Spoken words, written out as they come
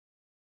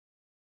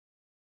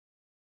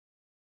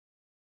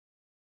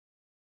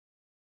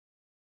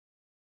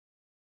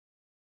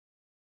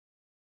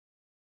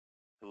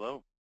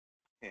Hello,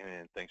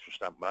 and thanks for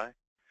stopping by.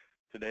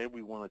 Today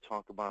we want to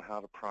talk about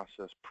how to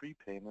process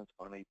prepayments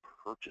on a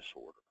purchase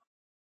order.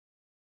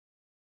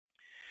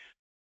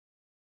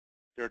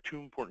 There are two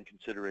important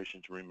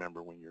considerations to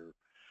remember when you're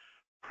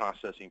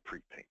processing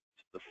prepayments.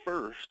 The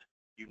first,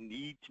 you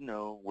need to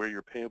know where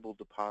your payable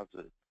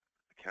deposit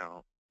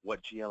account,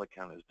 what GL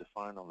account is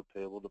defined on the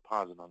payable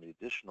deposit on the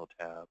additional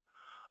tab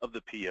of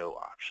the PO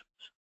options.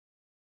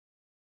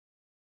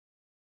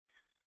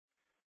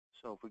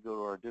 So if we go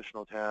to our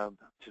additional tab,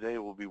 today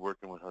we'll be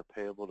working with our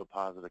payable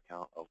deposit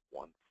account of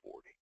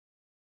 140.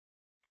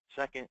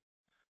 The second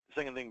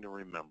thing to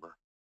remember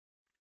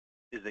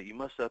is that you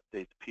must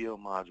update the PO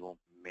module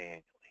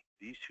manually.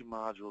 These two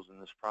modules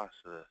in this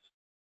process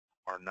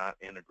are not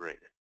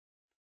integrated.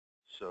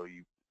 So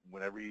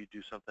whenever you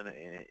do something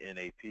in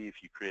AP,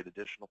 if you create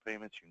additional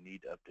payments, you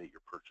need to update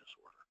your purchase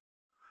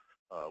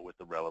order with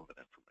the relevant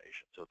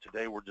information. So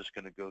today we're just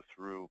going to go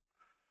through,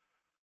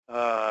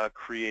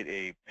 create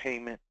a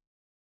payment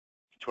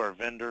to our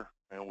vendor,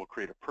 and we'll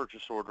create a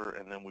purchase order,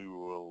 and then we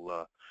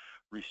will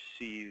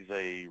receive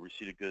a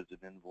receipt of goods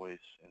and invoice,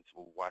 and so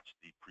we'll watch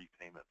the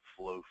prepayment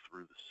flow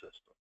through the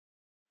system.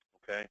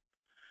 Okay?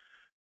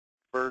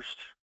 First,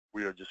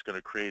 we are just going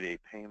to create a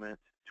payment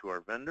to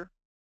our vendor.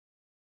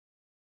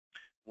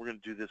 We're going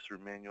to do this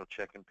through manual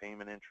check and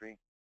payment entry.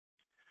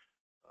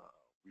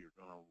 We are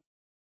going to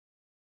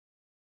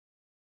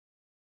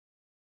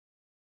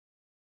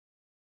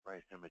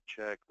write them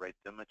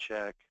a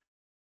check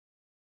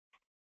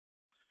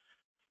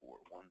for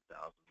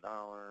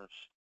 $1,000,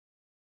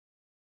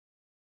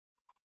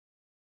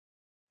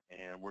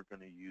 and we're going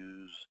to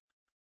use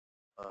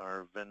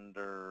our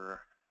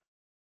vendor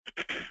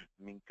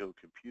Minco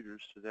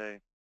Computers today.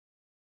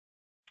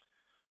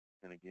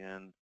 And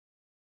again,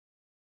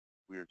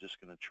 we are just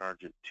going to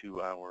charge it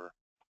to our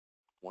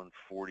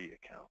 140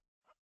 account.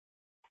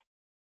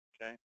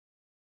 Okay,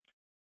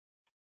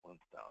 $1,000.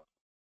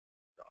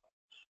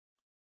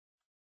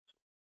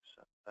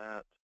 So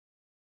set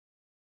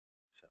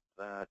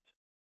that.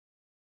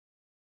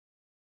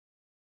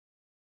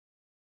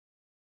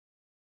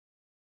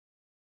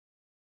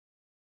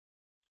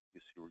 You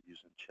see we're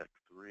using check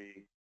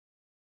 3.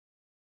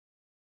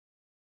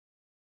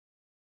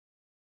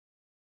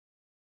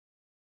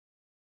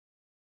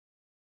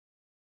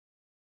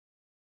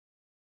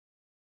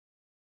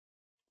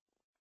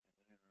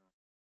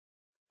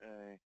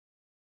 Okay.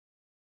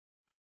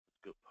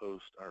 Let's go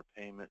post our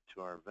payment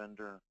to our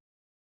vendor.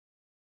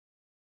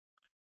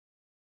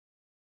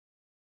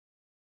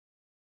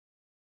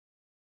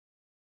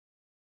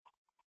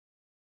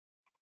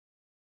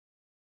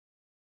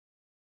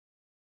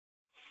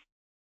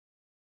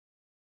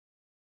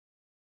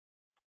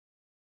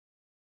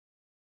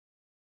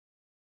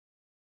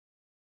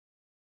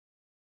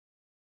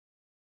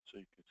 So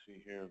you can see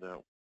here that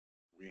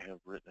we have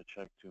written a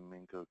check to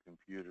Minco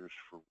Computers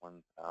for $1,000.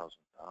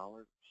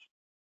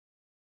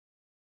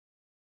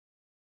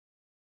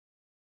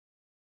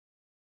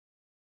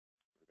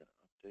 We're going to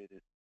update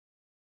it.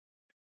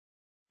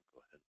 Go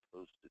ahead and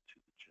post it to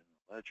the general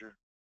ledger.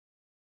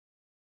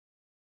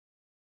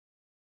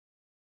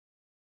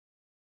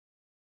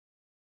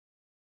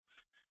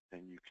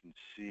 And you can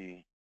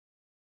see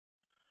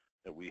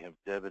that we have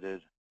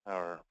debited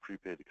our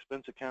prepaid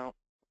expense account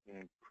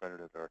and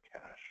credited our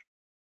cash.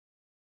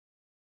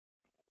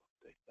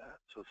 We'll update that.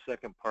 So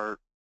second part,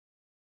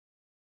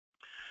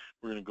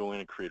 we're going to go in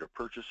and create a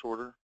purchase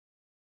order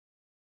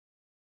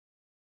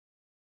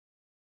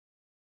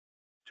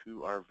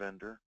to our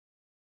vendor.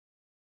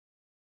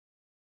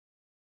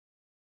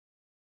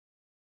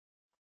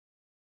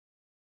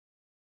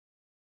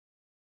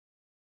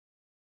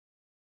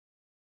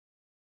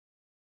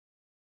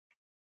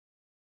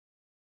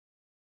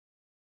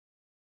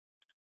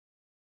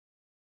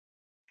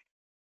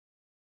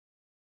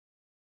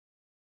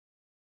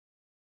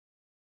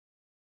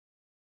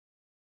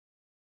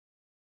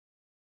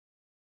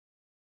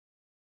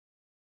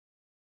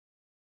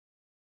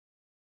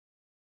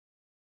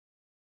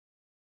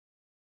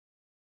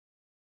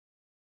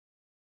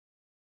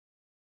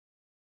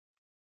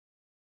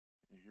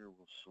 And here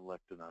we'll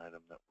select an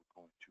item that we're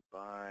going to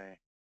buy.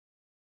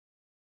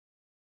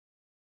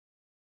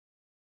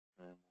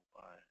 And we'll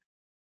buy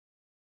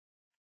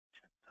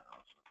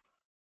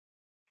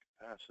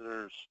 10,000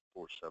 capacitors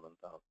for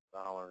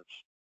 $7,000.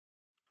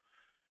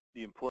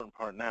 The important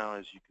part now,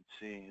 as you can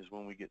see, is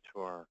when we get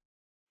to our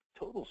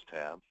totals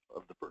tab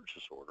of the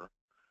purchase order,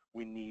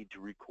 we need to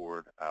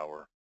record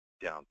our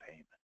down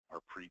payment,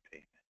 our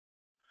prepayment.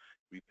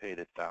 We paid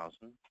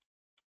 $1,000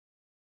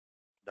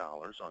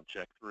 on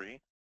check 3.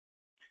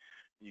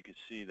 You can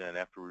see that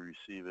after we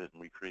receive it and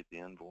we create the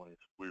invoice,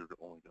 we're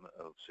only going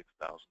to owe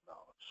 $6,000.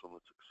 So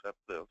let's accept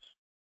this.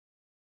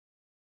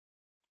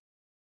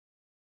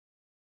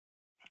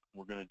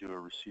 We're going to do a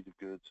receipt of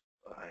goods,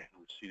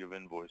 receipt of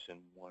invoice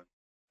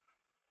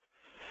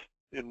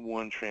in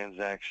one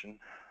transaction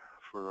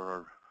for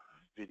our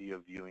video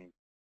viewing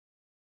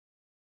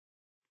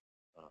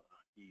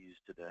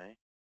ease today.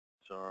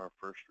 So our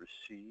first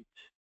receipt,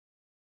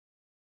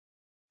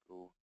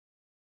 we'll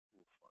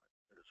find,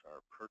 there's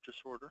our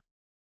purchase order.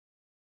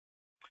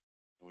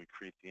 And we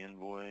create the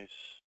invoice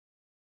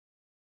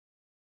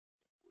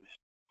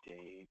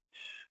date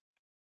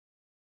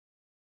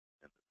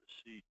and the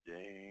receipt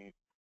date.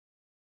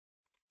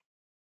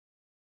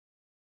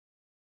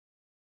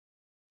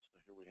 So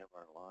here we have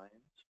our lines.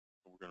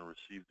 We're going to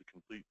receive the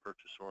complete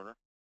purchase order.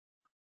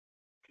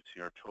 You can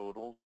see our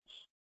totals,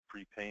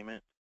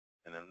 prepayment,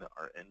 and then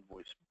our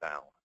invoice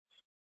balance.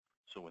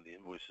 So when the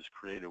invoice is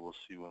created, we'll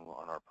see when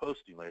on our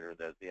posting later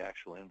that the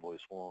actual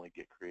invoice will only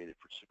get created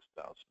for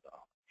 $6,000.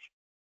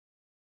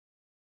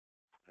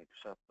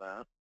 Accept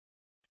that.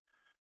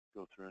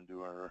 Go through and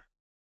do our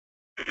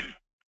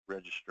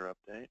register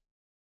update.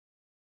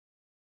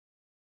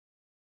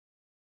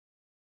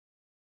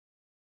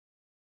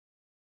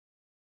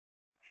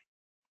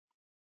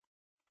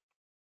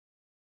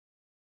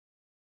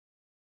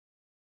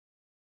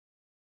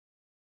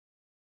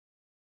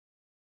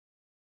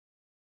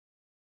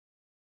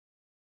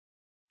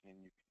 And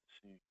you can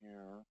see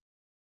here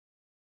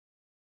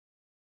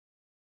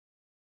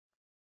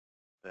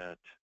that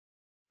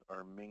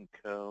our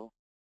Minco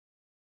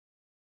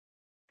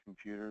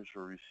computers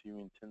are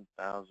receiving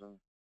 10,000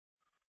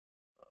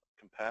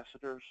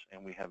 capacitors,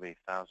 and we have a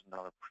 $1,000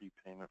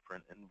 prepayment for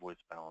an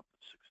invoice balance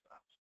of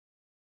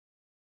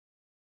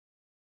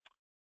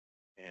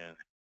 $6,000. And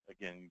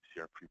again, you can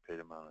see our prepaid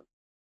amount of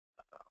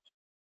 1,000.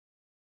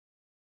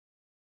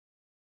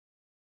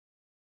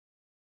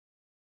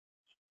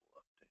 So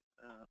we'll update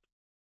that.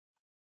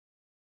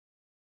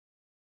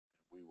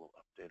 And we will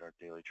update our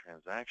daily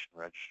transaction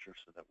register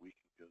so that we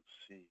can go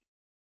see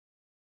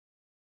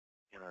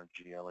in our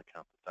GL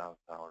account the $1,000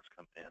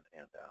 come in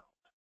and out.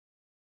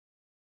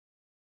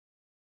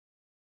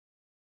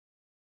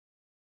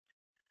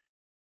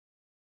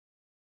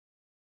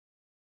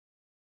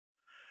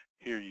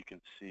 Here you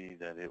can see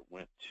that it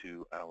went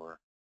to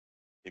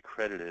it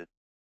credited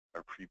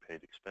our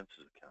prepaid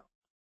expenses account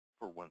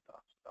for $1,000.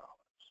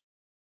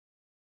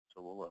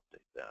 So we'll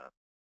update that.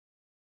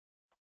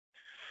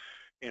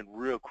 And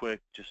real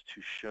quick, just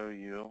to show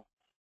you,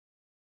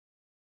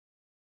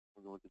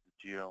 we're going to look at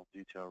the GL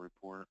detail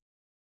report.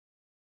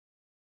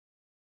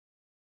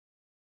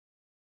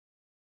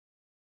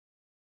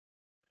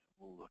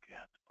 We'll look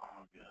at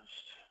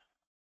August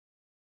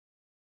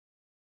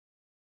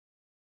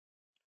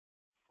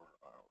for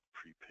our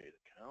prepaid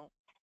account.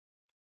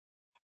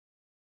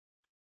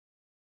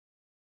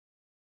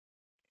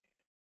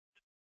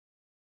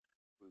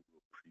 We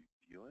will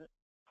preview it.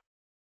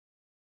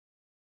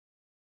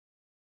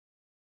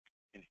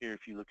 And here,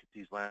 if you look at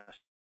these last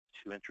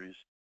two entries,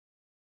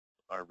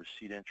 our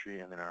receipt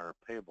entry and then our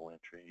payable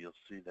entry, you'll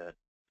see that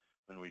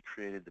when we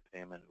created the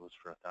payment, it was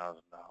for $1,000.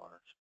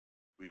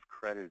 We've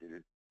credited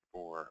it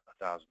for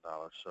 $1,000,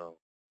 so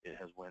it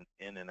has went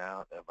in and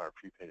out of our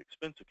prepaid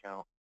expense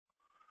account,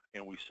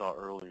 and we saw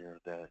earlier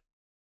that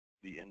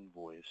the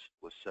invoice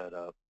was set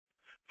up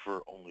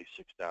for only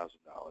 $6,000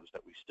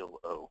 that we still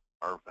owe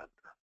our vendor.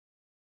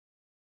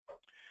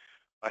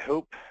 I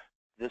hope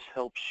this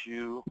helps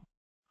you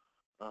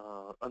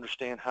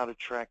understand how to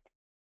track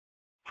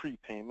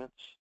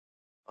prepayments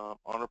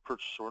on a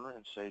purchase order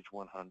in Sage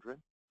 100.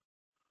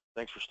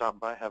 Thanks for stopping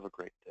by. Have a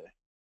great day.